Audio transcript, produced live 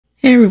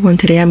Hey everyone,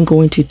 today I'm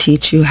going to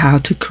teach you how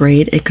to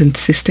create a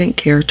consistent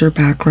character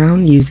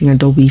background using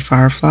Adobe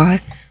Firefly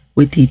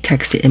with the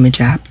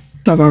text-to-image app.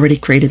 So I've already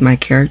created my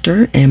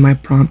character and my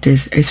prompt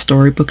is a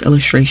storybook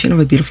illustration of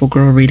a beautiful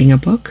girl reading a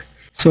book.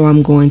 So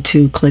I'm going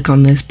to click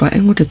on this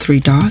button with the three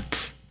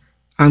dots.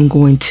 I'm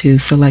going to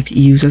select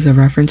use as a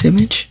reference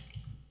image.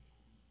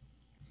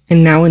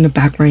 And now in the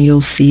background you'll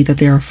see that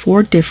there are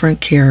 4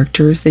 different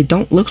characters. They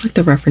don't look like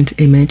the reference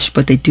image,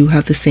 but they do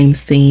have the same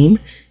theme.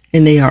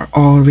 And they are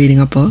all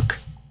reading a book.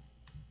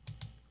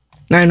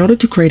 Now, in order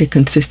to create a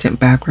consistent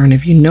background,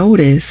 if you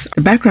notice,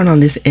 the background on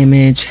this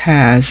image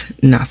has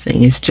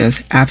nothing. It's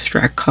just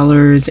abstract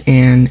colors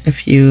and a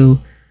few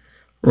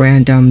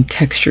random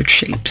textured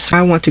shapes.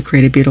 I want to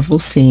create a beautiful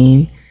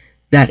scene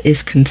that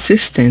is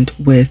consistent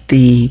with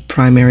the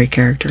primary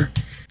character.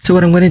 So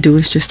what I'm going to do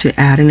is just to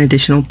add an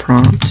additional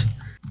prompt.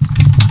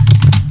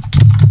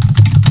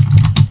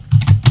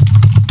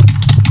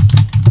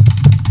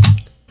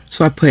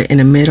 So I put in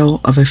the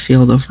middle of a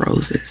field of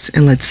roses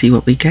and let's see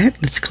what we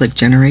get. Let's click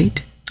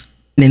generate.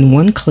 And in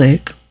one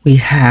click, we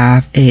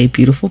have a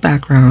beautiful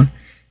background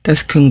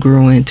that's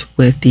congruent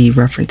with the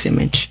reference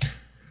image.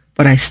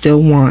 But I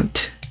still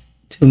want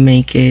to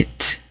make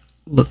it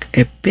look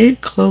a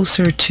bit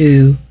closer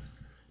to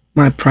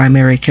my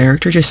primary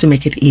character just to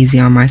make it easy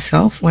on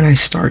myself when I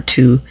start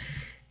to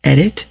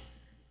edit.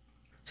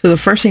 So the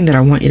first thing that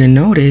I want you to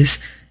notice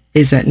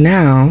is that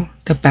now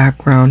the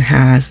background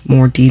has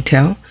more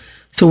detail.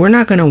 So we're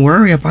not going to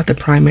worry about the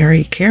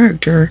primary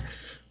character.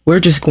 We're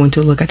just going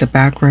to look at the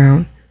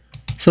background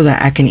so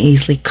that I can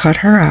easily cut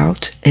her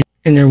out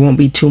and there won't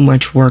be too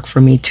much work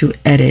for me to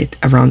edit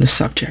around the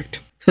subject.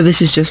 So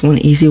this is just one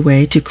easy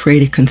way to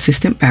create a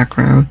consistent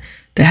background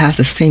that has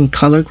the same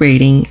color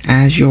grading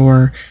as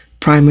your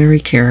primary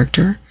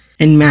character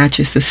and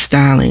matches the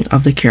styling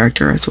of the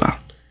character as well.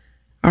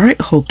 All right,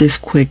 hope this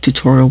quick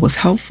tutorial was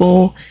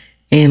helpful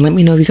and let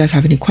me know if you guys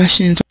have any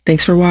questions.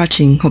 Thanks for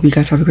watching. Hope you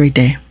guys have a great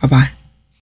day. Bye-bye.